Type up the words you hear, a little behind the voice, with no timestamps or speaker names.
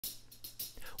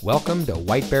Welcome to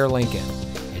White Bear Lincoln,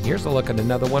 and here's a look at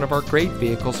another one of our great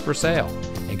vehicles for sale.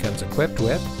 It comes equipped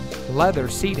with leather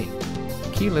seating,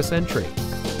 keyless entry,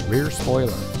 rear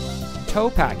spoiler,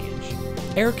 tow package,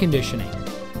 air conditioning,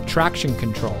 traction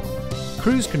control,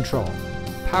 cruise control,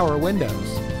 power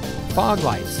windows, fog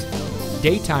lights,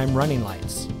 daytime running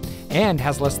lights, and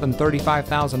has less than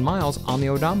 35,000 miles on the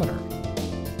odometer.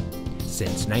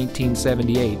 Since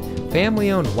 1978,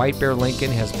 family-owned White Bear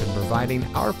Lincoln has been providing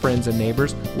our friends and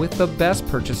neighbors with the best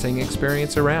purchasing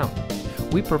experience around.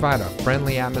 We provide a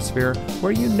friendly atmosphere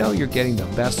where you know you're getting the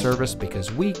best service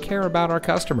because we care about our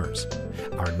customers.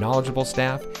 Our knowledgeable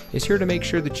staff is here to make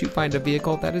sure that you find a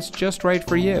vehicle that is just right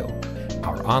for you.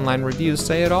 Our online reviews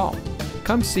say it all.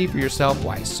 Come see for yourself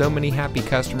why so many happy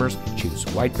customers choose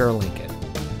White Bear Lincoln.